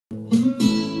Story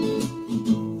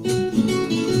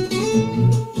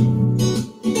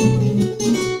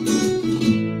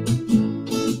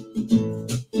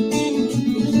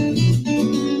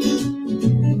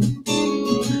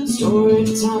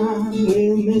time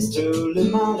with Mr.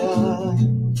 Lamada.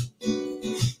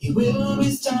 He will be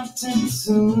starting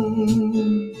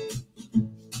soon.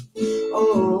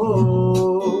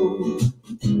 Oh,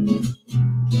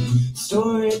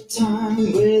 story time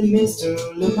with Mr.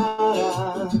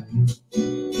 Lamada,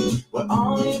 where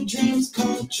all your dreams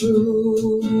come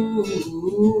true.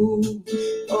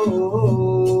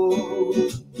 Oh,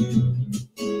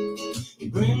 he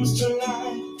brings to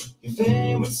life your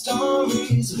favorite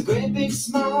stories with a great big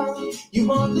smile. You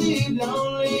won't leave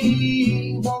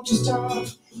lonely, won't you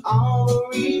start all the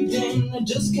reading? I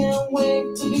just can't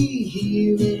wait to be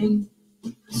hearing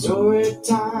story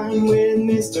time with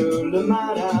Mr.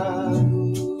 Lamada.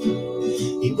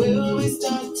 He will be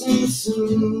starting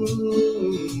soon.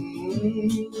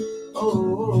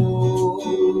 Oh,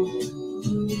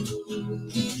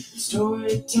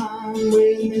 story time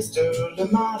with Mr.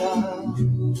 Lamada,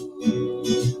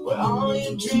 where all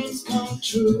your dreams come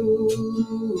true.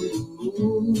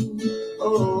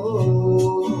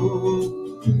 Oh,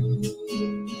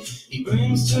 he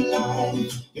brings to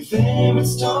life your favorite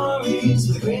stories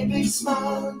with a great big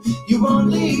smile. You won't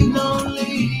leave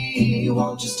lonely, you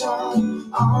won't just start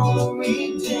all the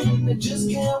reading. I just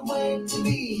can't wait to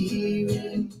be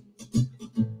hearing.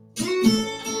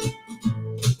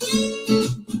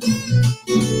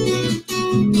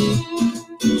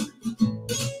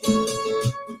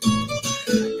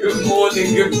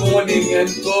 Good morning, and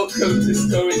welcome to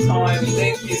Story Time.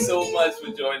 Thank you so much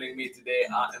for joining me today.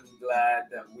 I am glad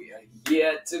that we are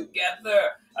here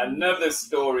together. Another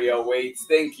story awaits.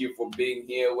 Thank you for being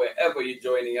here wherever you're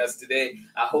joining us today.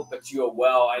 I hope that you are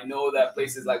well. I know that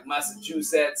places like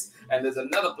Massachusetts, and there's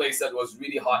another place that was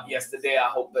really hot yesterday. I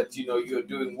hope that you're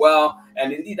doing well,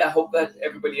 and indeed I hope that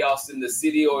everybody else in the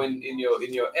city or in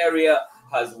your area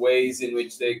has ways in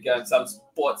which they can, some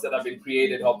spots that have been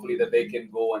created, hopefully that they can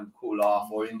go and cool off,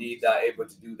 or indeed are able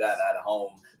to do that at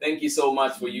home. Thank you so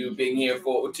much for you being here,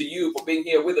 for being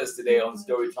here with us today on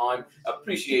Story Time.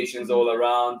 Appreciations all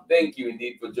around. Thank you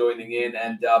indeed for joining in,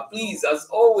 and please, as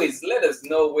always, let us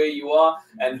know where you are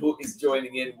and who is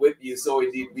joining in with you, so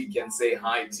indeed we can say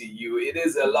hi to you. It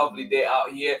is a lovely day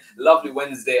out here, lovely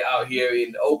Wednesday out here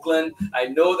in Oakland. I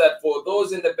know that for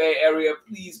those in the Bay Area,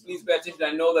 please pay attention.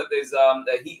 I know that there's a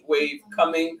heat wave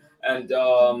coming, and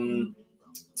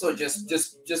so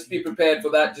just be prepared for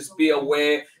that. Just be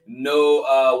aware, know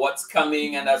what's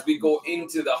coming, and as we go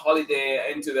into the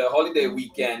holiday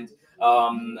weekend,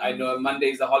 I know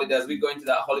Monday is the holiday. As we go into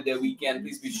that holiday weekend,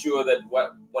 please be sure that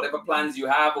whatever plans you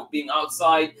have of being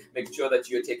outside, make sure that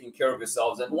you're taking care of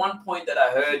yourselves. And one point that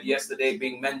I heard yesterday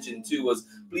being mentioned too was,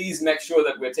 please make sure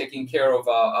that we're taking care of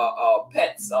our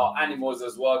pets, our animals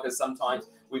as well, because sometimes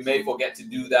we may forget to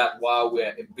do that while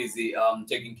we're busy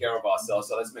taking care of ourselves.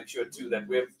 So let's make sure too that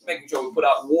we're making sure we put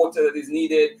out water that is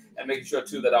needed, and making sure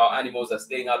too that our animals are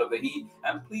staying out of the heat.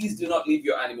 And please do not leave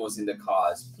your animals in the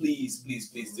cars. Please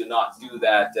do not do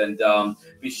that. And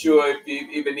be sure,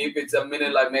 even if it's a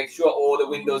minute, like make sure all the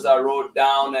windows are rolled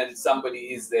down and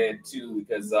somebody is there too,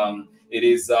 because it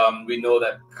is we know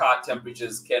that car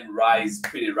temperatures can rise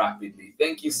pretty rapidly.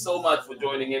 Thank you so much for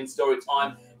joining in Story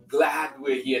Time. Glad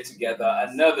we're here together.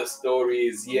 Another story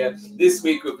is here. This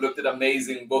week we've looked at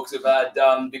amazing books. We've had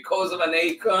Because of an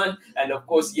Acorn, and of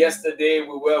course yesterday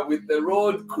we were with the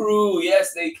road crew.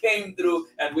 Yes, they came through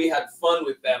and we had fun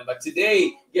with them. But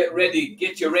today, get ready,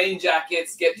 get your rain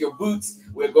jackets, get your boots.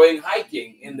 We're going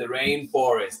hiking in the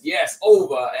rainforest. Yes,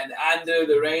 over and under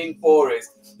the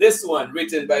rainforest. This one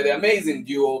written by the amazing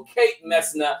duo Kate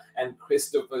Messner and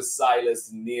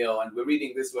Silas Neal. And we're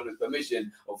reading this one with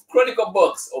permission of Chronicle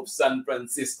Books of San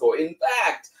Francisco. In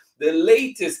fact, the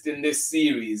latest in this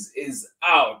series is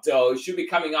out. It should be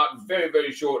coming out very,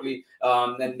 very shortly.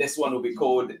 And this one will be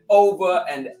called Over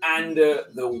and Under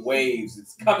the Waves.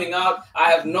 It's coming out.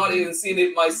 I have not even seen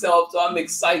it myself, so I'm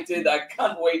excited. I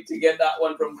can't wait to get that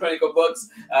one from Chronicle Books.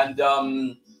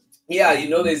 And yeah,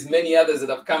 there's many others that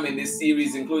have come in this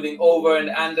series, including Over and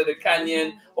Under the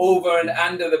Canyon, Over and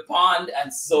Under the Pond,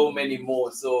 and so many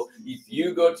more. So if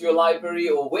you go to your library,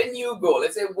 or when you go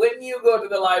to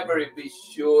the library, be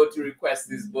sure to request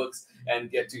these books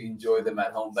and get to enjoy them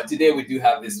at home. But today we do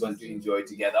have this one to enjoy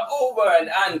together, Over and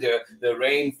Under the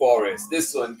Rainforest.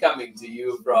 This one coming to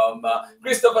you from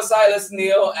Silas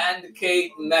Neal and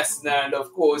Kate Messner, and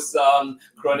of course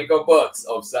Chronicle Books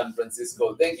of San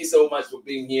Francisco. Thank you so much for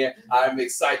being here. I'm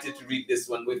excited to read this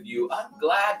one with you. I'm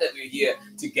glad that we're here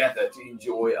together to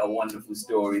enjoy a wonderful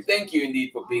story. Thank you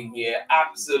indeed for being here.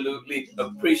 Absolutely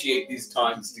appreciate these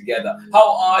times together.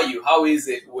 How are you? How is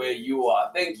it where you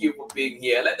are? Thank you for being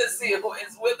here. Let us see who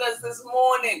is with us this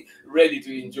morning, ready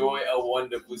to enjoy a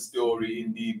wonderful story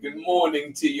indeed. Good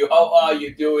morning to you. How are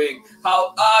you doing?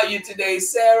 How are you today?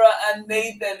 Sarah and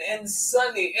Nathan in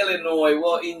sunny Illinois.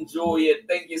 Well, enjoy it.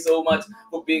 Thank you so much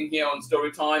for being here on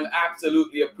Storytime.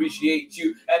 Absolutely appreciate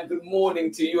you. And good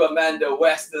morning to you, Amanda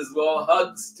West, as well.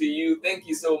 Hugs to you. Thank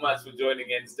you so much for joining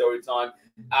in Storytime.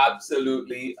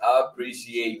 Absolutely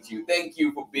appreciate you. Thank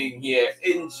you for being here.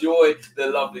 Enjoy the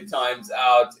lovely times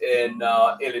out in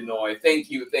Illinois.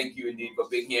 Thank you indeed for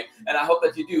being here. And I hope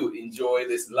that you do enjoy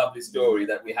this lovely story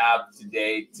that we have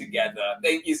today together.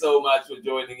 Thank you so much for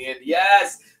joining in.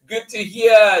 Yes, good to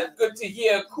hear. Good to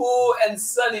hear. Cool and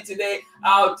sunny today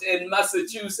out in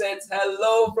Massachusetts.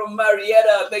 Hello from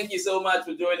Marietta. Thank you so much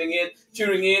for joining in,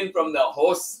 tuning in from the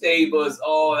horse stables.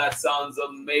 Oh, that sounds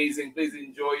amazing. Please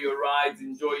enjoy your rides,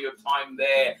 enjoy your time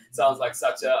there. Sounds like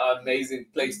such an amazing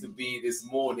place to be this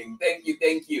morning. Thank you,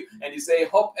 thank you. And you say,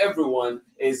 hope everyone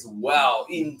is well.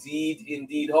 Indeed,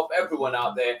 indeed. Hope everyone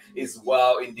out there is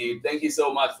well indeed. Thank you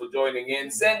so much for joining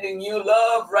in. Sending you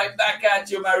love right back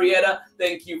at you, Marietta.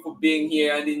 Thank you for being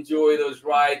here and enjoy those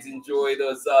rides, enjoy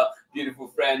those beautiful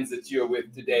friends that you're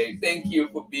with today. Thank you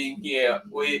for being here.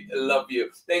 We love you.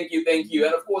 Thank you, thank you.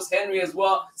 And of course, Henry as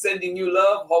well, sending you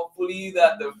love. Hopefully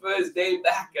that the first day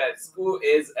back at school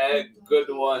is a good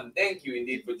one. Thank you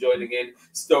indeed for joining in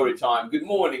Storytime. Good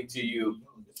morning to you.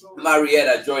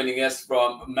 Marietta joining us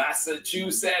from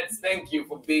Massachusetts. Thank you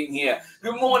for being here.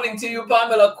 Good morning to you,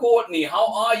 Pamela Courtney.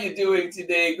 How are you doing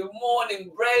today? Good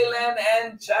morning, Braylon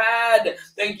and Chad.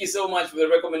 Thank you so much for the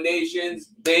recommendations.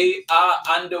 They are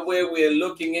underway. We're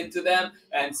looking into them.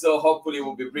 And so hopefully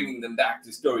we'll be bringing them back to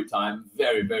Storytime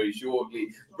very, very shortly.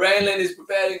 Braylon is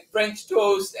preparing French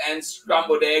toast and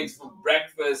scrambled eggs for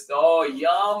breakfast. Oh,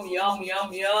 yum, yum,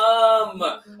 yum,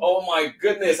 yum. Oh my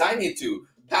goodness, I need to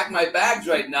pack my bags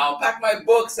right now, pack my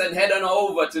books, and head on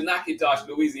over to Natchitoches,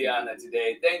 Louisiana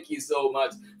today. Thank you so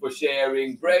much for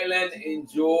sharing. Braylon,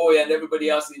 enjoy, and everybody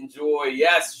else enjoy.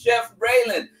 Yes, Chef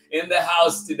Braylon in the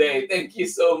house today. Thank you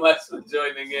so much for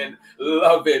joining in.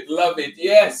 Love it, love it.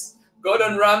 Yes,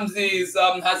 Gordon Ramsay's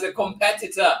has a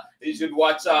competitor. You should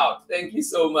watch out. Thank you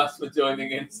so much for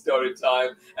joining in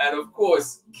Storytime. And of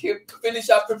course,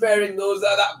 finish up preparing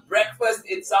that breakfast.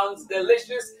 It sounds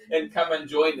delicious. And come and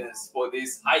join us for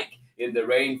this hike in the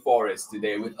rainforest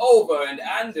today with Over and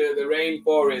Under the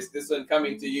Rainforest. This one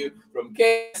coming to you from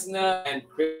Messner and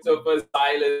Christopher,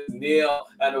 Silas, Neal,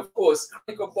 and of course,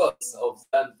 Chronicle Kids of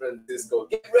San Francisco.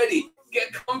 Get ready,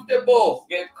 get comfortable,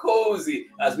 get cozy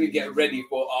as we get ready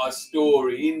for our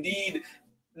story. Indeed,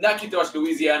 Natchitoches,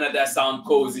 Louisiana, that sound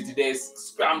cozy today.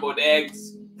 Scrambled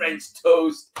eggs, French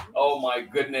toast. Oh my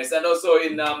goodness! And also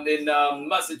in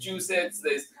Massachusetts,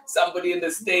 there's somebody in the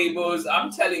stables.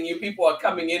 I'm telling you, people are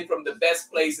coming in from the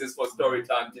best places for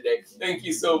Storytime today. Thank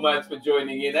you so much for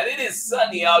joining in. And it is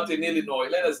sunny out in Illinois.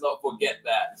 Let us not forget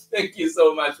that. Thank you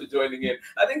so much for joining in.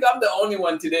 I think I'm the only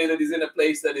one today that is in a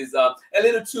place that is a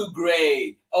little too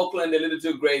gray. Oakland a little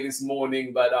too gray this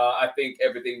morning, but I think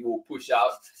everything will push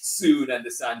out soon and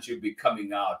the sun should be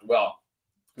coming out. Well,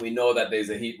 we know that there's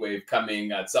a heat wave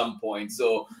coming at some point.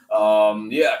 So,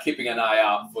 yeah, keeping an eye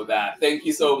out for that. Thank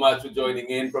you so much for joining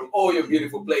in from all your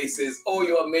beautiful places, all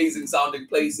your amazing sounding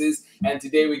places. And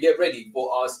today we get ready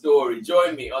for our story.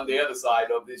 Join me on the other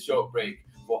side of this short break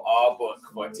for our book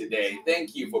for today.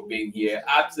 Thank you for being here.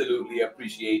 Absolutely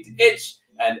appreciate each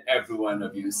and every one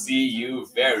of you. See you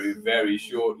very, very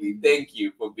shortly. Thank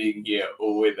you for being here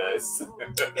with us.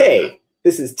 Hey,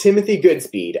 this is Timothy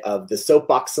Goodspeed of the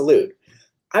Soapbox Salute.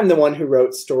 I'm the one who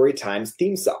wrote Storytime's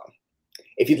theme song.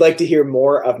 If you'd like to hear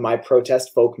more of my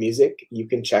protest folk music, you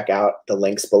can check out the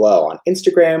links below on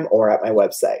Instagram or at my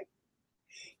website.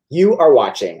 You are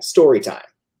watching Storytime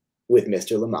with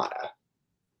Mr. LaMotta.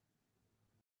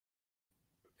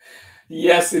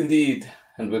 Yes, indeed.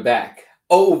 And we're back.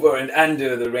 Over and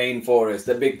Under the Rainforest.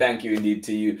 A big thank you indeed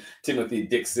to you, Timothy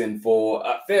Dixon, for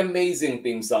the amazing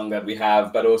theme song that we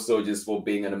have, but also just for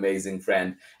being an amazing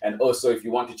friend. And also, if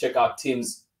you want to check out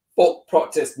Tim's folk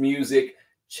protest music,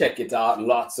 check it out.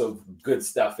 Lots of good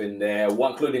stuff in there,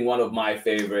 including one of my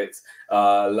favorites,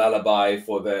 Lullaby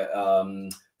for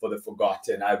the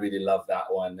Forgotten. I really love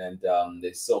that one. And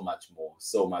there's so much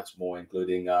more,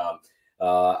 including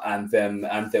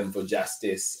Anthem for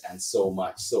Justice, and so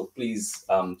much. So please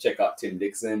check out Tim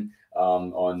Dixon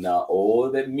on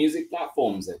all the music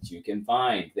platforms that you can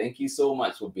find. Thank you so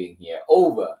much for being here.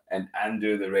 Over and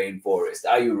Under the Rainforest.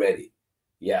 Are you ready?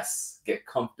 Yes, get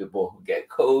comfortable, get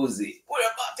cozy. We're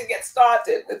about to get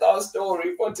started with our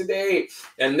story for today.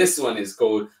 And this one is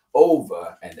called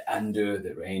Over and Under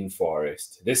the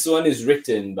Rainforest. This one is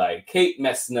written by Kate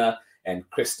Messner and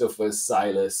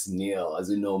Silas Neal. As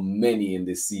you know, many in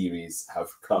this series have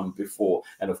come before.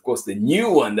 And of course, the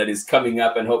new one that is coming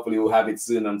up, and hopefully we'll have it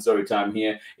soon on Storytime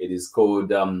here, it is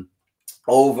called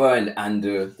Over and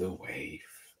Under the Wave.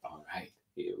 All right,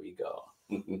 here we go.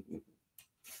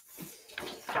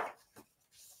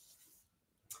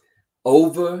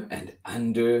 Over and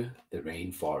Under the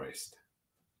Rainforest.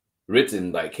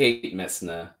 Written by Kate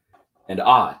Messner and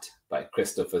art by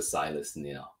Silas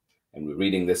Neal. And we're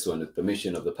reading this one with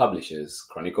permission of the publishers,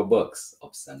 Chronicle Books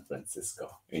of San Francisco.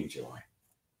 Enjoy.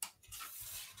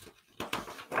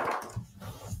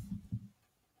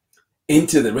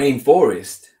 Into the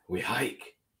rainforest we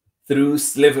hike, through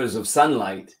slivers of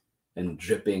sunlight and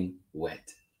dripping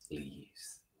wet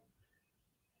leaves.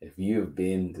 If you've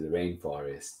been to the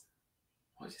rainforest,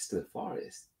 or just to the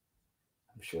forest,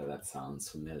 I'm sure that sounds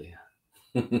familiar.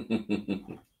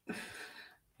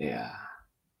 Yeah.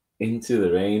 Into the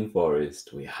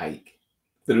rainforest we hike,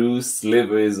 through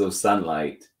slivers of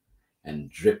sunlight and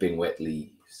dripping wet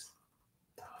leaves.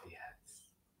 Oh, yes.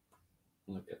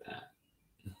 Look at that.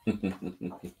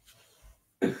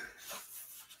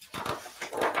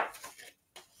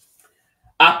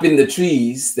 Up in the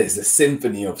trees, there's a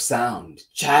symphony of sound,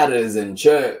 chatters and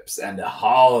chirps and a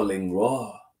howling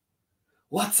roar.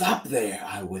 What's up there?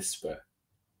 I whisper.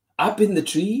 Up in the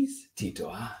trees?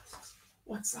 Tito asks.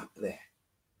 What's up there?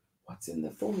 What's in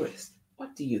the forest?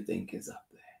 What do you think is up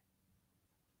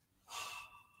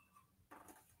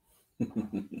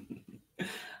there?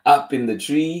 Up in the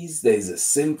trees, there's a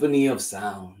symphony of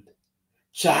sound,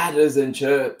 chatters and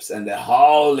chirps and a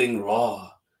howling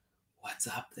roar. What's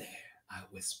up there? I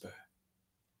whisper.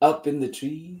 Up in the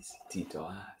trees? Tito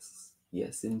asks.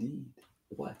 Yes, indeed.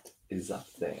 What is up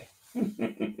there?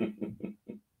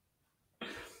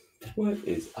 What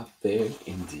is up there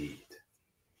indeed?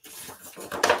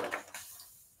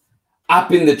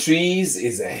 Up in the trees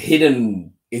is a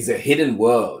hidden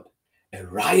world, a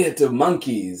riot of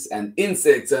monkeys and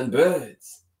insects and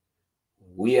birds.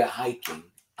 We are hiking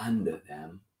under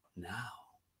them now.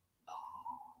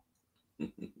 Oh.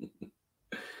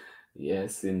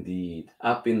 Yes, indeed.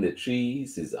 Up in the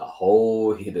trees is a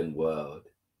whole hidden world,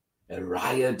 a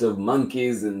riot of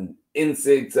monkeys and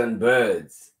insects and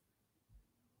birds.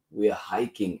 We are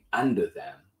hiking under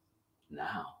them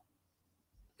now.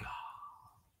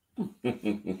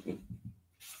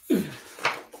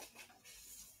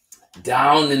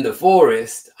 Down in the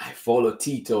forest, I follow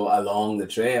Tito along the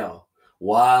trail,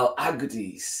 while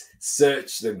agoutis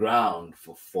search the ground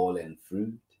for fallen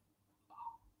fruit.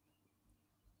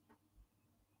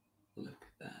 Look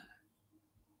at that.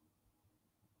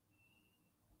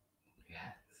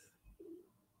 Yes.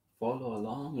 Follow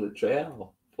along the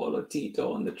trail. Follow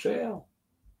Tito on the trail.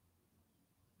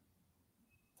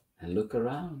 And look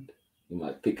around. You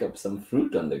might pick up some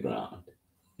fruit on the ground.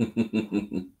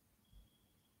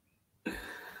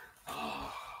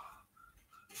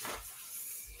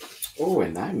 Oh,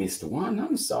 and I missed one.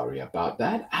 I'm sorry about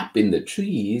that. Up in the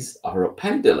trees are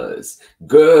pendulas,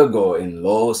 gurgle in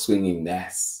low-swinging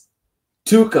nests.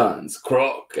 Toucans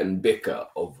croak and bicker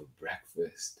over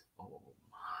breakfast. Oh,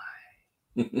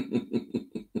 my.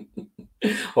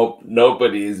 Hope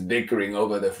nobody is bickering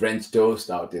over the French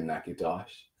toast out in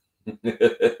Nakitosh.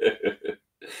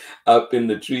 Up in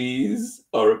the trees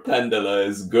are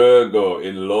pendulas, gurgle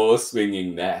in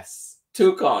low-swinging nests.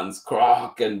 Toucans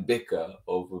croak and bicker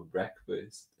over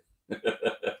breakfast.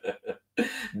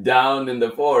 Down in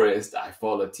the forest, I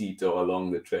follow Tito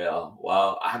along the trail,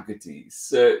 while agoutis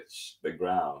search the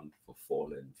ground for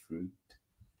fallen fruit.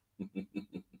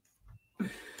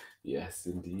 Yes,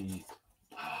 indeed.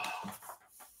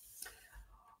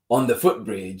 On the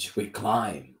footbridge, we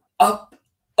climb up,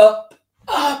 up,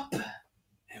 up,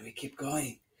 and we keep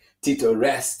going. Tito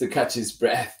rests to catch his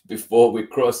breath before we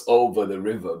cross over the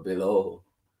river below.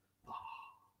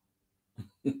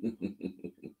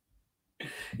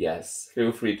 Yes,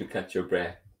 feel free to catch your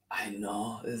breath. I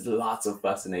know, there's lots of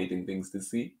fascinating things to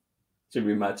see. Should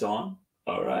we match on?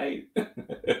 All right.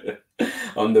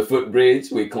 On the footbridge,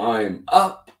 we climb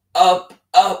up, up,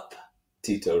 up.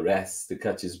 Tito rests to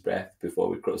catch his breath before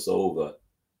we cross over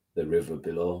the river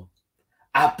below.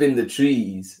 Up in the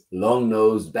trees,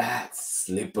 long-nosed bats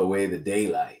slip away the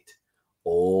daylight,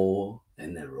 all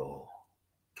in a row.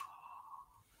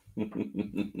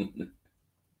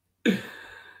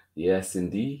 Yes,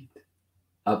 indeed.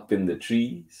 Up in the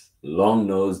trees,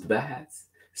 long-nosed bats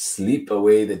sleep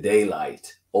away the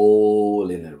daylight, all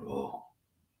in a row.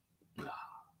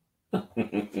 Oh,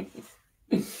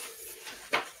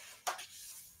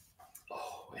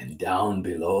 and down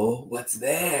below, what's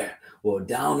there? Well,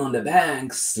 down on the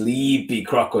bank, sleepy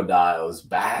crocodiles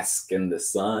bask in the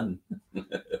sun.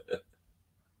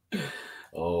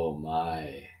 Oh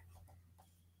my.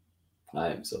 I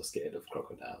am so scared of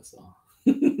crocodiles. Huh?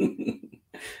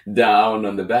 Down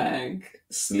on the bank,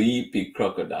 sleepy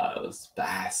crocodiles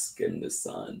bask in the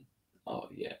sun. Oh,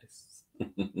 yes.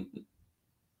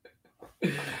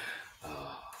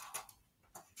 Oh.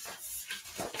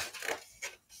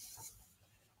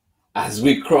 As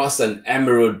we cross an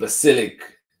emerald basilic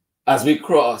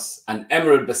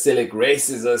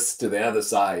races us to the other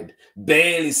side,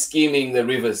 barely skimming the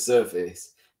river's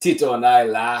surface. Tito and I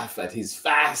laugh at his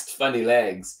fast, funny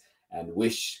legs and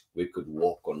wish we could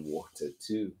walk on water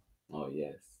too. Oh,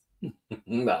 yes.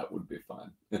 That would be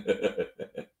fun.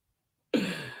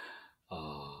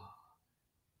 Oh,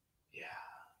 yeah.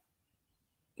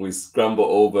 We scramble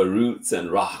over roots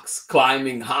and rocks,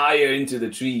 climbing higher into the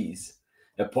trees.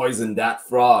 A poison dart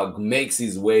frog makes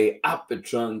his way up a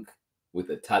trunk with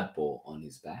a tadpole on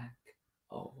his back.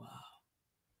 Oh, wow.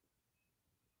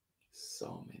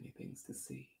 So many things to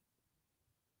see.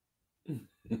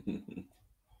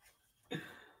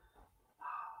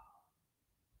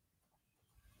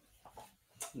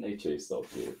 Nature is so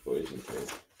beautiful, isn't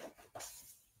it?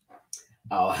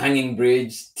 Our hanging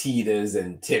bridge teeters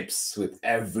and tips with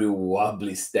every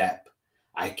wobbly step.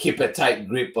 I keep a tight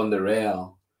grip on the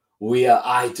rail. We are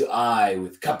eye to eye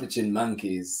with capuchin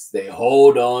monkeys. They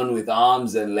hold on with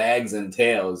arms and legs and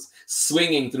tails,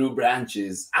 swinging through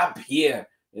branches up here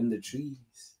in the trees.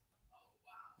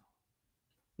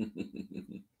 Oh,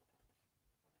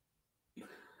 wow.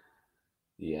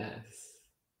 Yes.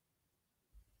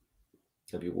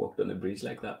 Have you walked on a bridge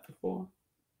like that before?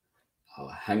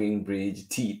 Our hanging bridge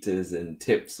teeters and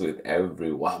tips with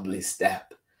every wobbly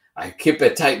step. I keep a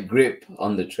tight grip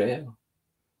on the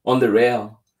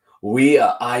rail. We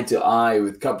are eye to eye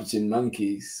with capuchin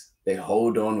monkeys. They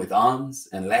hold on with arms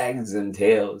and legs and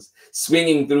tails,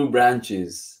 swinging through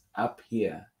branches up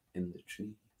here in the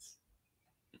trees.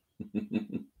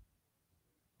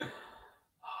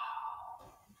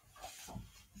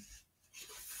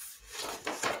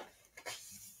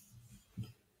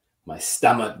 My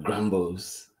stomach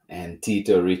grumbles and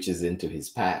Tito reaches into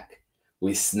his pack.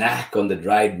 We snack on the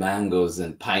dried mangoes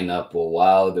and pineapple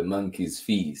while the monkeys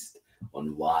feast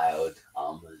on wild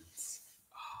almonds.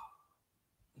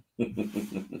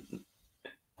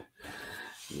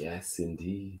 Yes,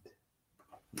 indeed.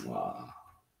 Wow.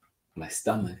 My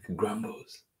stomach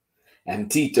grumbles and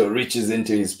Tito reaches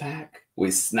into his pack.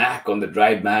 We snack on the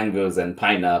dried mangoes and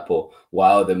pineapple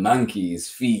while the monkeys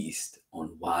feast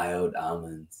on wild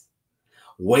almonds.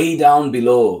 Way down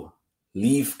below,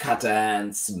 leaf cutter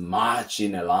ants march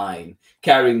in a line,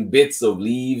 carrying bits of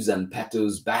leaves and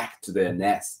petals back to their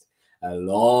nest. A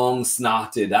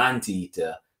long-snouted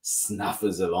anteater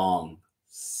snuffles along,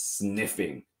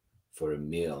 sniffing for a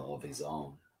meal of his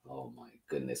own. Oh my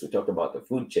goodness. We talked about the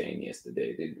food chain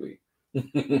yesterday, didn't we?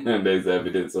 And there's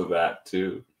evidence of that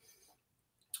too.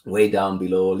 Way down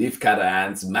below, leafcutter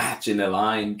ants march in a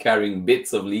line, carrying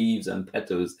bits of leaves and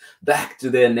petals back to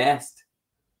their nest.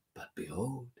 But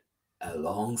behold, a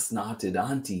long-snouted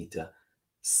anteater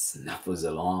snuffles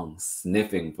along,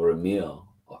 sniffing for a meal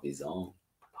of his own.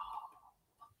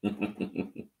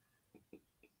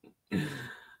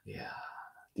 Yeah.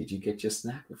 Did you get your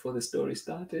snack before the story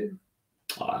started?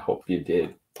 Oh, I hope you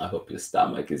did. I hope your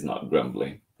stomach is not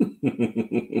grumbling.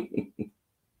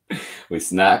 We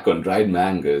snack on dried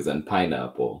mangoes and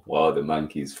pineapple while the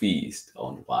monkeys feast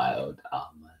on wild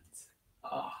almonds.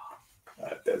 Oh,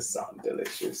 that does sound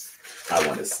delicious. I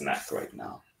want a snack right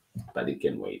now, but it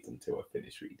can wait until I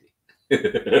finish reading.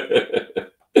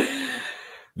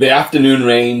 The afternoon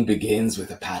rain begins with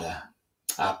a patter,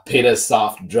 a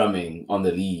pitter-soft drumming on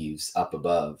the leaves up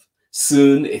above.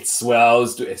 Soon it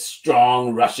swells to a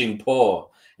strong rushing pour,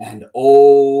 and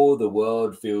all the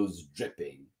world feels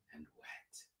dripping and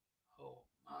wet. Oh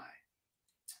my.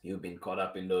 You've been caught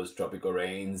up in those tropical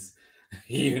rains.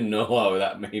 You know how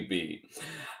that may be.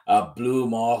 A blue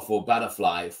moth or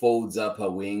butterfly folds up her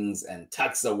wings and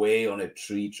tucks away on a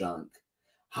tree trunk.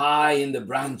 High in the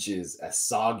branches, a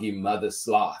soggy mother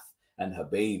sloth and her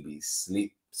babies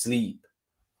sleep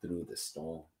through the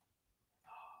storm.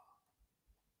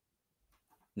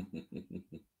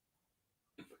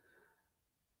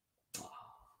 Oh,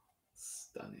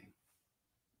 stunning.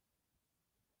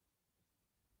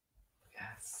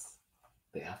 Yes,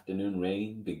 the afternoon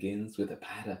rain begins with a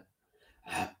patter,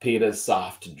 a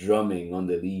pitter-soft drumming on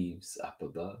the leaves up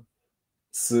above.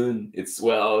 Soon it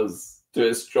swells to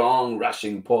a strong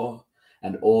rushing pour,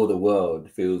 and all the world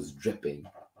feels dripping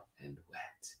and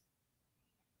wet.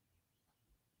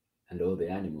 And all the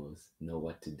animals know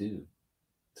what to do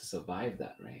to survive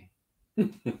that rain.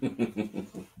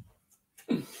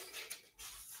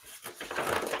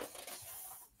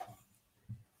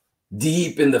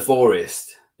 Deep in the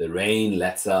forest, the rain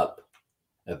lets up.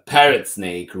 A parrot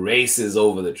snake races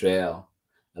over the trail,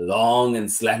 long and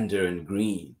slender and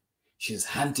green. She's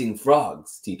hunting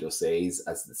frogs, Tito says,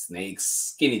 as the snake's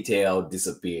skinny tail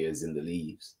disappears in the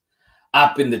leaves.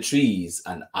 Up in the trees,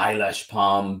 an eyelash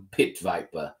palm pit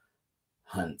viper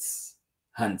hunts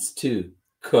too,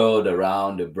 curled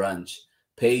around a branch,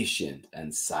 patient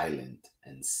and silent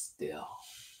and still.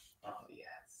 Oh,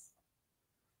 yes.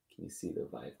 Can you see the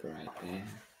viper right there?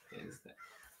 There's that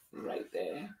right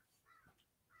there.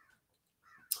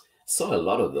 Saw a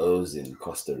lot of those in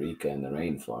Costa Rica in the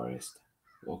rainforest,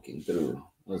 walking through.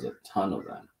 There's a ton of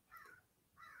them.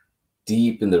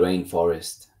 Deep in the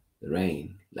rainforest, the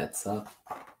rain lets up.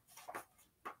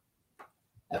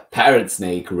 A parrot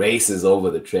snake races over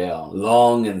the trail,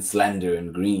 long and slender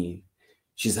and green.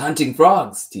 She's hunting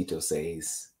frogs, Tito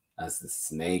says, as the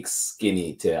snake's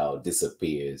skinny tail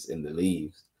disappears in the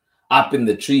leaves. Up in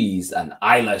the trees, an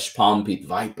eyelash palm pit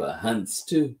viper hunts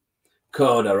too,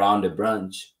 curled around a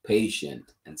branch,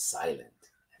 patient and silent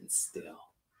and still.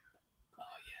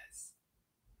 Oh, yes.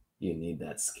 You need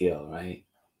that skill, right?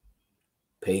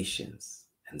 Patience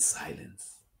and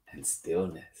silence and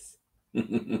stillness.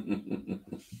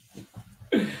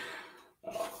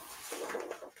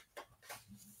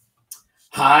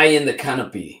 High in the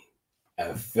canopy,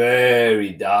 a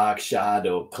very dark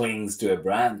shadow clings to a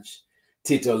branch.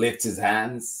 Tito lifts his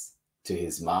hands to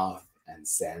his mouth and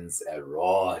sends a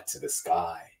roar to the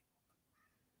sky.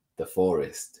 The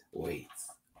forest waits,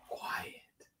 quiet.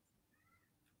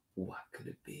 What could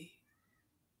it be?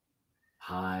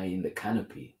 High in the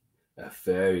canopy, a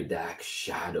very dark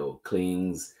shadow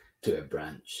clings to a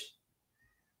branch.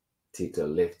 Tito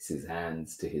lifts his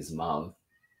hands to his mouth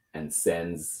and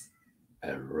sends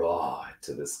a roar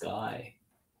to the sky.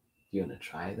 You want to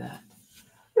try that?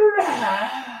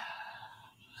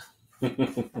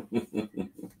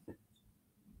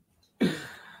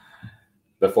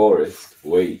 The forest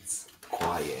waits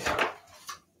quiet.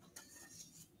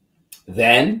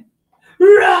 Then,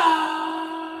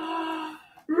 roar,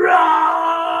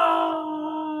 roar,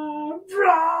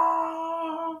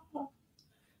 roar,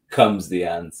 comes the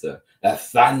answer. A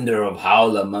thunder of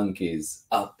howler monkeys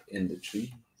up in the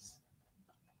trees.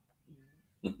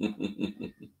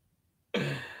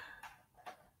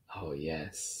 Oh,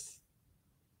 yes.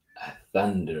 A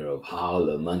thunder of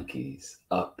howler monkeys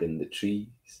up in the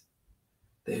trees.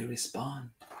 They respond.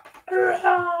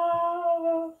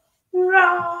 Rah,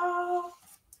 rah.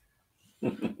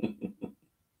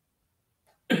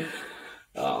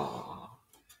 Oh.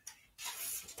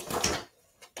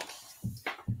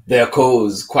 Their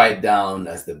calls quiet down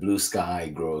as the blue sky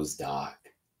grows dark.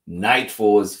 Night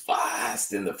falls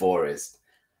fast in the forest.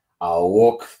 Our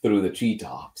walk through the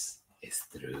treetops is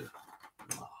through.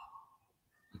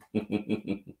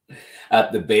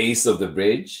 At the base of the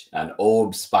bridge, an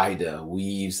orb spider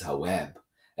weaves her web,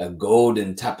 a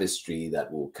golden tapestry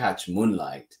that will catch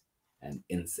moonlight and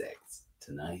insects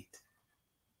tonight.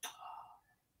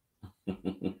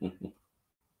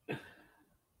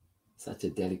 Such a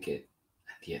delicate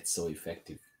and yet so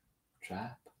effective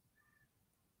trap.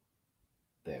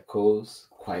 Their calls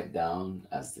quiet down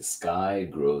as the sky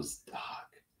grows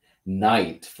dark.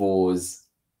 Night falls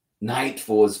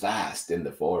fast in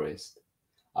the forest.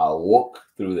 Our walk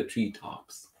through the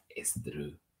treetops is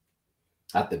through.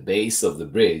 At the base of the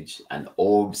bridge, an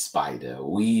orb spider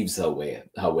weaves her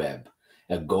web,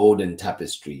 a golden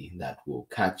tapestry that will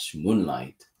catch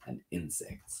moonlight and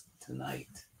insects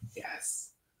tonight.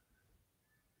 Yes,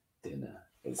 dinner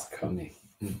is coming.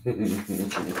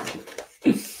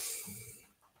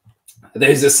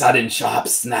 There's a sudden sharp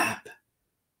snap,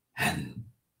 and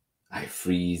I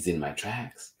freeze in my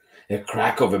tracks. A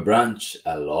crack of a branch,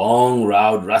 a long,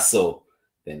 loud rustle,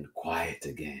 then quiet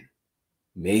again.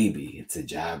 Maybe it's a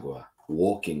jaguar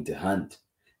walking to hunt.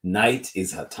 Night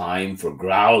is her time for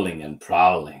growling and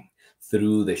prowling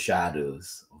through the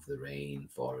shadows of the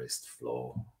rainforest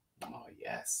floor. Oh,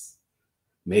 yes.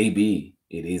 Maybe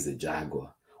it is a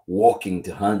jaguar walking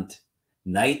to hunt.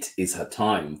 Night is her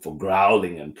time for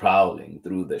growling and prowling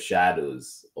through the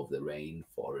shadows of the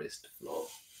rainforest floor.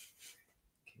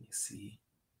 Can you see?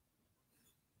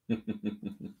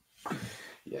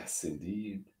 Yes,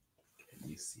 indeed. Can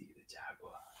you see the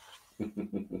jaguar?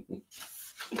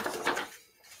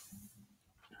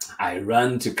 I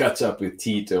run to catch up with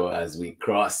Tito as we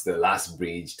cross the last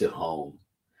bridge to home.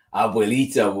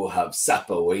 Abuelita will have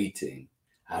supper waiting.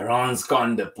 Arroz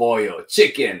con de pollo,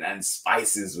 chicken and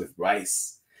spices with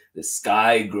rice. The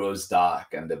sky grows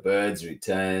dark and the birds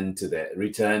return to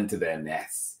their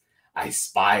nests. I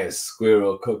spy a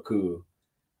squirrel cuckoo,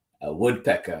 a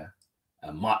woodpecker,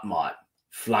 a motmot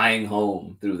flying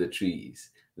home through the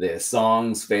trees. Their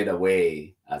songs fade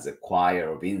away as a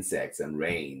choir of insects and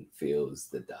rain fills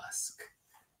the dusk.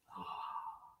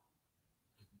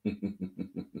 Yeah.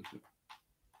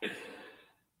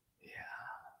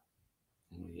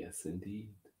 Oh, yes, indeed.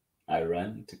 I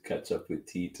run to catch up with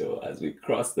Tito as we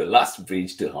cross the last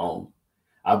bridge to home.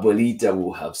 Abuelita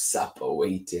will have supper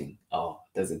waiting. Oh,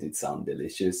 doesn't it sound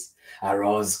delicious?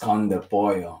 Arroz con de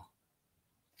pollo,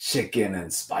 chicken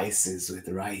and spices with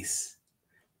rice.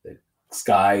 The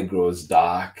sky grows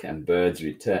dark and birds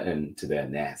return to their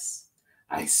nests.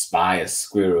 I spy a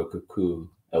squirrel cuckoo,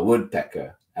 a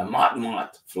woodpecker, a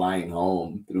motmot flying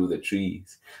home through the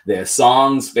trees. Their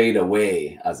songs fade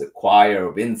away as a choir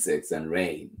of insects and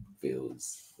rain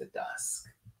fills the dusk.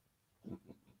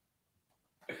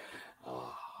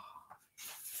 Oh.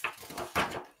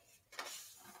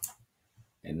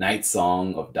 A night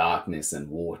song of darkness and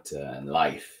water and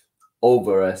life,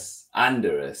 over us,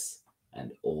 under us,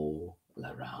 and all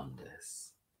around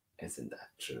us. Isn't that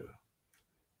true?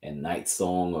 A night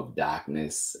song of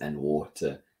darkness and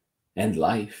water and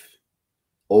life,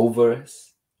 over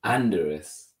us, under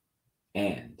us,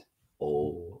 and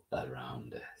all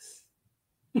around us.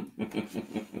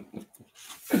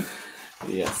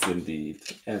 Yes, indeed.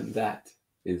 And that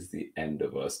is the end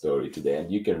of our story today.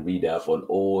 And you can read up on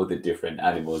all the different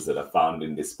animals that are found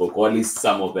in this book, or at least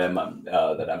some of them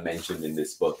that are mentioned in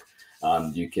this book.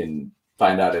 You can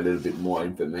find out a little bit more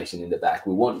information in the back.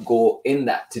 We won't go in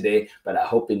that today, but I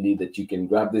hope indeed that you can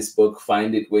grab this book,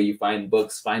 find it where you find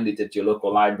books, find it at your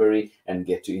local library, and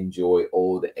get to enjoy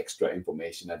all the extra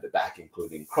information at the back,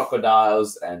 including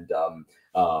crocodiles and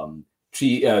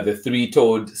the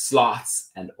three-toed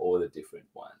sloths and all the different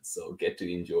ones. So get to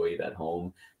enjoy it at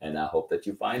home, and I hope that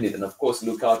you find it. And of course,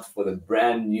 look out for the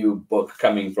brand new book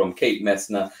coming from Kate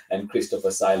Messner and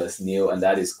Christopher Silas Neal, and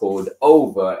that is called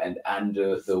Over and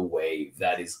Under the Wave.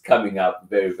 That is coming up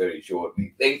very, very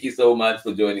shortly. Thank you so much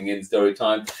for joining in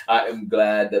Storytime. I am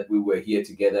glad that we were here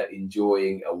together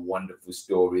enjoying a wonderful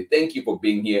story. Thank you for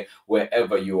being here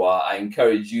wherever you are. I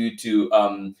encourage you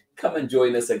to come and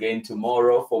join us again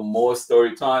tomorrow for more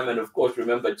story time. And of course,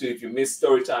 remember too, if you miss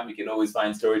story time, you can always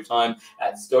find story time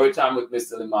at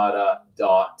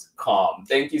storytimewithmrlimada.com.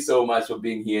 Thank you so much for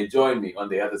being here. Join me on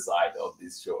the other side of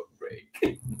this short break.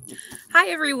 Hi,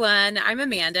 everyone. I'm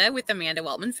Amanda with Amanda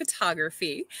Weltman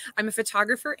Photography. I'm a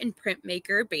photographer and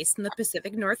printmaker based in the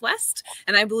Pacific Northwest,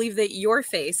 and I believe that your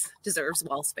face deserves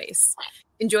wall space.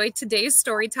 Enjoy today's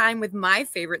story time with my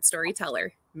favorite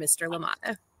storyteller, Mr.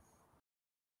 Lamada.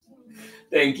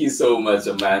 Thank you so much,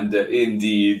 Amanda.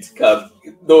 Indeed,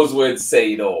 those words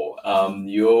say it all.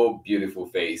 Your beautiful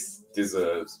face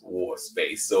deserves more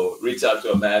space. So reach out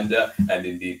to Amanda and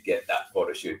indeed get that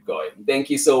photo shoot going. Thank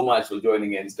you so much for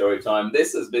joining in Storytime.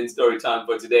 This has been Storytime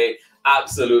for today.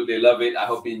 Absolutely love it. I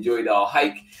hope you enjoyed our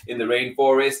hike in the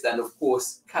rainforest, and of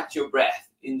course, catch your breath.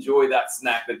 Enjoy that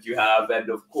snack that you have,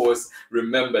 and of course,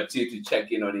 remember to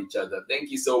check in on each other. Thank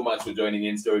you so much for joining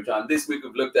in Storytime. This week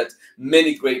we've looked at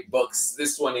many great books.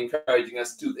 This one encouraging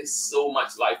us to, there's so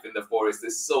much life in the forest,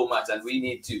 there's so much, and we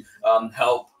need to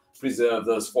help preserve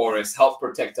those forests, help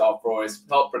protect our forests,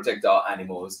 help protect our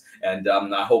animals. And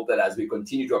I hope that as we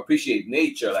continue to appreciate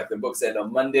nature, like the book said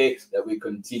on Monday, that we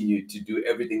continue to do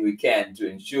everything we can to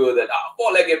ensure that our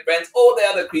four-legged friends, all the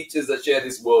other creatures that share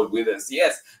this world with us,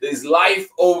 yes, there's life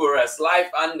over us, life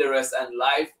under us, and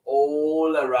life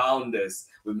all around us.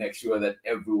 We make sure that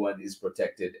everyone is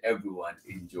protected, everyone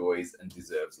enjoys and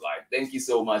deserves life. Thank you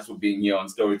so much for being here on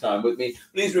Storytime with me.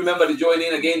 Please remember to join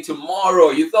in again tomorrow.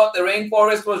 You thought the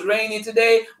rainforest was rainy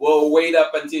today? Well, wait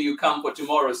up until you come for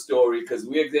tomorrow's story, because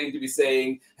we're going to be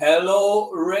saying,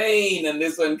 hello, rain. And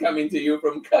this one coming to you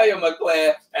from Kaya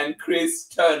McClare and Chris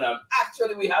Turner.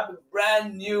 Actually, we have a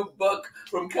brand new book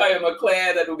from Kaya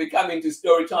McClare that will be coming to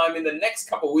Storytime in the next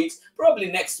couple of weeks,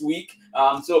 probably next week.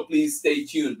 So please stay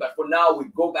tuned. But for now, we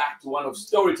go back to one of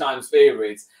Storytime's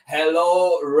favorites,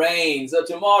 Hello Rain. So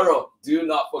tomorrow, do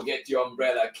not forget your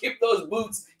umbrella. Keep those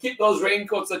boots, keep those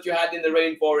raincoats that you had in the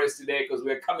rainforest today, because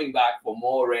we're coming back for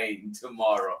more rain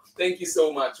tomorrow. Thank you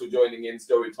so much for joining in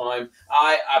Storytime.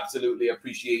 I absolutely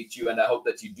appreciate you, and I hope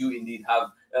that you do indeed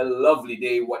have a lovely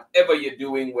day, whatever you're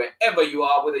doing, wherever you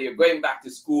are, whether you're going back to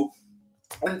school,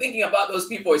 I'm thinking about those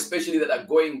people, especially that are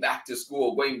going back to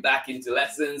school, going back into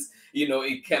lessons. You know,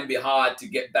 it can be hard to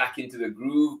get back into the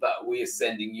groove, but we are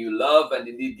sending you love, and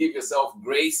indeed give yourself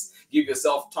grace, give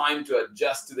yourself time to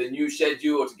adjust to the new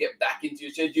schedule or to get back into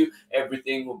your schedule.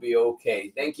 Everything will be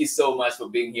okay. Thank you so much for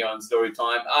being here on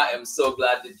Storytime. I am so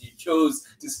glad that you chose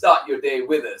to start your day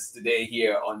with us today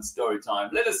here on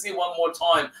Storytime. Let us see one more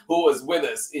time who was with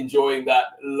us enjoying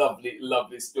that lovely,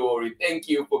 lovely story. Thank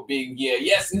you for being here.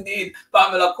 Yes, indeed,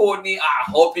 Pamela Courtney,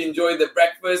 I hope you enjoyed the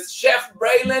breakfast. Chef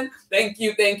Braylon, thank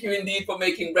you indeed for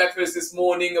making breakfast this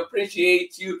morning.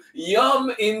 Appreciate you.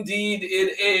 Yum indeed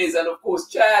it is. And of course,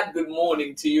 Chad, good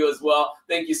morning to you as well.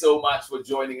 Thank you so much for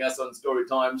joining us on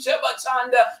Storytime. Sheba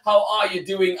Chanda, how are you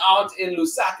doing out in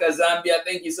Lusaka, Zambia?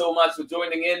 Thank you so much for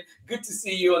joining in. Good to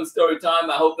see you on Storytime.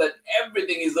 I hope that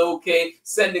everything is okay.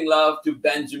 Sending love to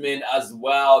Benjamin as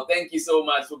well. Thank you so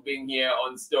much for being here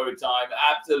on Storytime.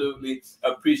 Absolutely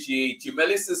appreciate you.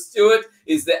 Melissa Stewart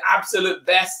is the absolute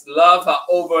best. Love her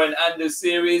Over and Under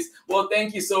series. Well,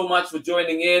 thank you so much for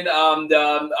joining in.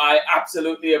 I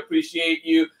absolutely appreciate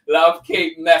you. Love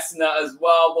Kate Messner as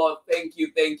well. Well, thank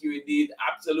you indeed.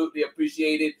 Absolutely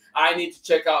appreciate it. I need to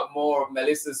check out more of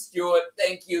Melissa Stewart.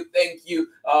 Thank you.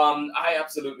 I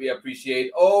absolutely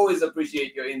always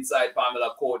appreciate your insight,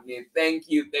 Pamela Courtney. Thank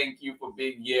you for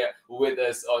being here with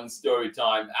us on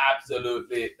Storytime.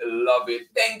 Absolutely love it.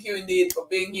 Thank you indeed for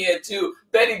being here too.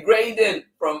 Betty Graydon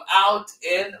from out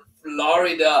in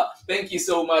Florida. Thank you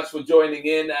so much for joining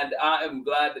in, and I am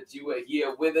glad that you were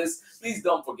here with us. Please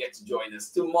don't forget to join us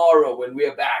tomorrow when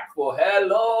we're back for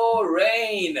Hello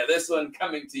Rain. This one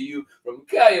coming to you from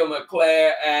Kayo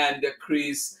McClare and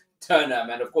Chris Turnham.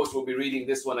 And of course, we'll be reading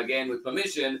this one again with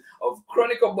permission of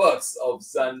Chronicle Books of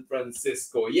San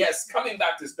Francisco. Yes, coming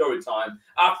back to Storytime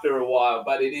after a while,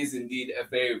 but it is indeed a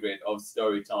favorite of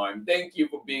Storytime. Thank you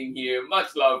for being here.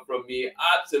 Much love from me.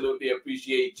 Absolutely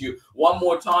appreciate you. One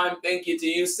more time, thank you to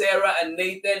you, Sarah and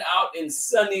Nathan out in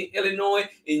sunny Illinois.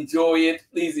 Enjoy it.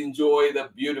 Please enjoy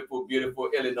the beautiful, beautiful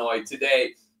Illinois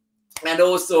today. And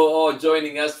also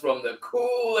joining us from the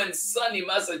cool and sunny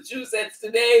Massachusetts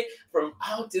today, from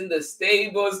out in the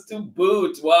stables to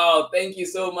boot. Wow, thank you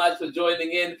so much for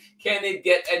joining in. Can it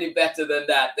get any better than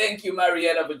that? Thank you,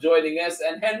 Marietta, for joining us.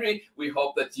 And Henry, we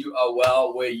hope that you are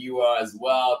well where you are as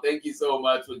well. Thank you so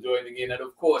much for joining in. And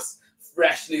of course,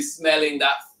 freshly smelling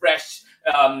that fresh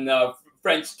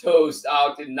French toast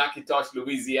out in Nakitosh,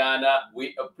 Louisiana.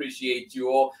 We appreciate you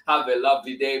all. Have a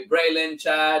lovely day. Braylon,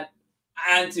 Chad,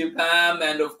 Auntie Pam,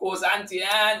 and of course Auntie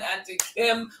Ann, Auntie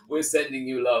Kim, we're sending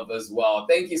you love as well.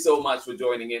 Thank you so much for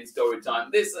joining in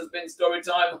Storytime. This has been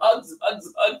Storytime. Hugs,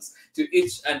 hugs, hugs to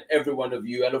each and every one of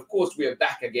you. And of course, we are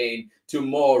back again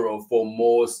tomorrow for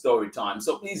more Storytime.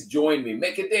 So please join me.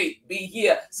 Make a date. Be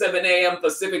here 7 a.m.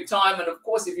 Pacific time. And of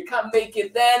course, if you can't make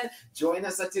it then, join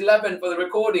us at 11 for the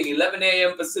recording, 11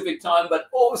 a.m. Pacific time. But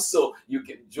also, you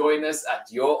can join us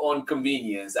at your own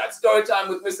convenience at Storytime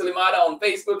with Mr. Limada on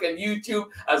Facebook and YouTube,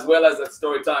 as well as at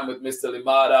Storytime with Mr.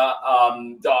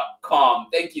 Limada.com.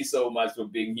 Thank you so much for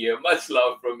being here. Much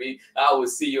love from me. I will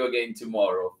see you again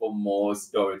tomorrow for more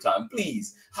Storytime.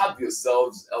 Please have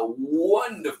yourselves a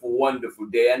wonderful, wonderful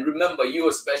day. And remember, you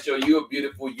are special, you're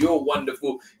beautiful, you're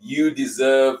wonderful. You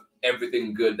deserve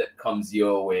everything good that comes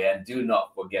your way. And do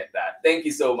not forget that. Thank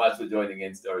you so much for joining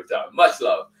in Storytime. Much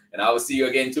love. And I will see you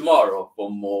again tomorrow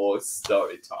for more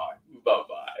Storytime.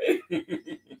 Bye-bye.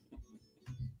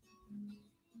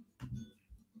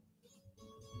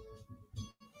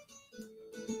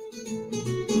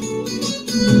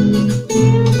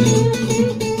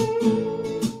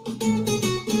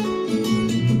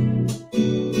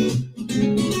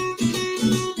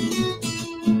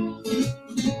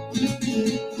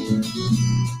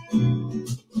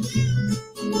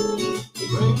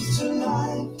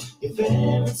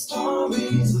 Favorite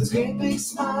stories with a great big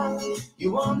smile.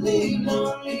 You won't leave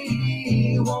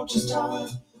lonely, won't you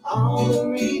start all the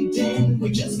reading?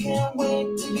 We just can't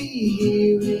wait to be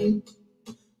hearing.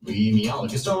 Read me all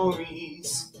of your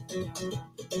stories.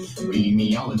 Read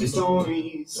me all of your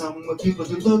stories. Some with people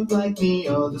who look like me,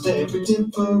 others very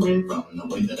different from the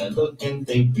way that I look and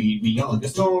think. Read me all of your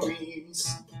stories.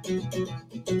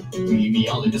 Read me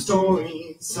all of your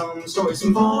stories. Some stories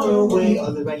from far away,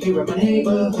 others right here in my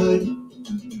neighborhood.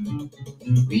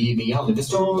 Read me all of your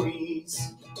stories.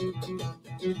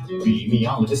 Read me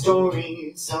all of your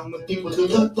stories. Some with people who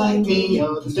look like me,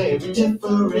 others very different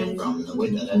from the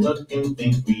way that I look and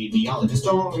think. Read me all of your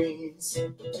stories.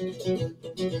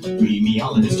 Read me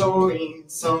all of your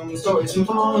stories. Some stories from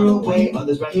far away,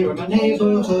 others right here in my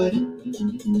neighborhood.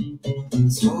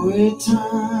 Story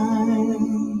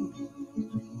time.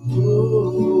 Ooh.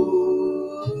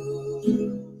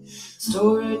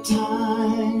 Story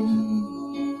time.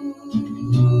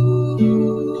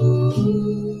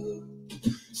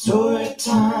 Story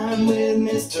time with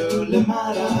Mr.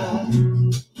 Lamada.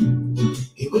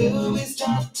 He will be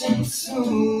starting soon.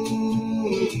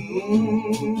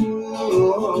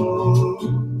 Oh.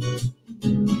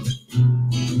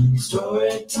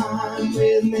 Story time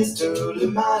with Mr.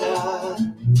 Lamada,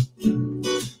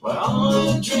 where all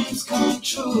your dreams come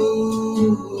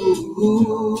true.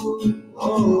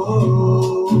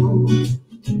 Oh.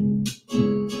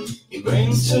 He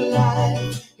brings to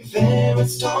life your favorite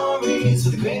stories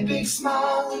with a great big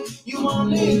smile. You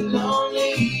won't live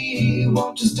lonely,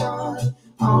 won't you start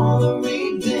all the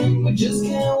reading? We just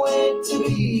can't wait to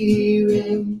be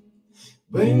hearing.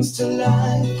 Brings to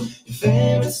life your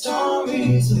favorite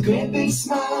stories with a great big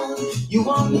smile. You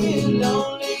won't live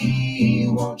lonely,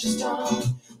 won't you start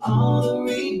all the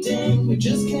reading? We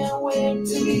just can't wait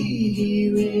to be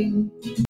hearing.